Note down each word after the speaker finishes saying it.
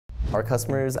Our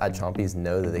customers at Chompie's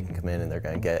know that they can come in and they're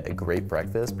going to get a great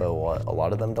breakfast, but what a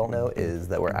lot of them don't know is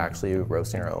that we're actually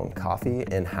roasting our own coffee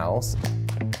in-house.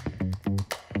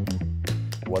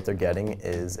 What they're getting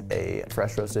is a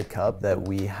fresh roasted cup that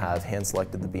we have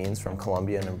hand-selected the beans from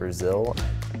Colombia and Brazil,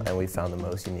 and we found the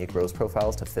most unique roast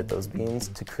profiles to fit those beans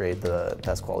to create the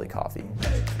best quality coffee.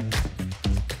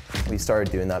 We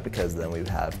started doing that because then we would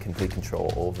have complete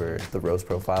control over the roast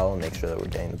profile and make sure that we're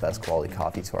getting the best quality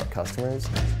coffee to our customers.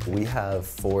 We have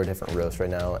 4 different roasts right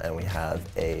now, and we have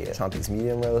a Chompie's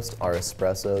medium roast, our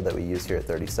espresso that we use here at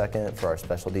 32nd for our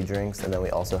specialty drinks, and then we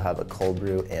also have a cold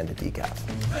brew and a decaf.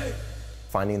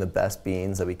 Finding the best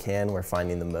beans that we can, we're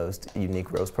finding the most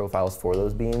unique roast profiles for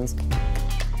those beans.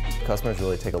 Customers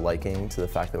really take a liking to the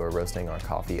fact that we're roasting our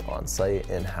coffee on site,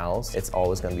 in-house. It's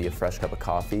always going to be a fresh cup of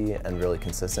coffee and really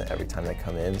consistent every time they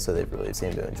come in, so they really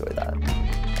seem to enjoy that.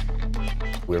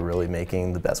 We're really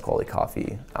making the best quality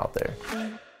coffee out there.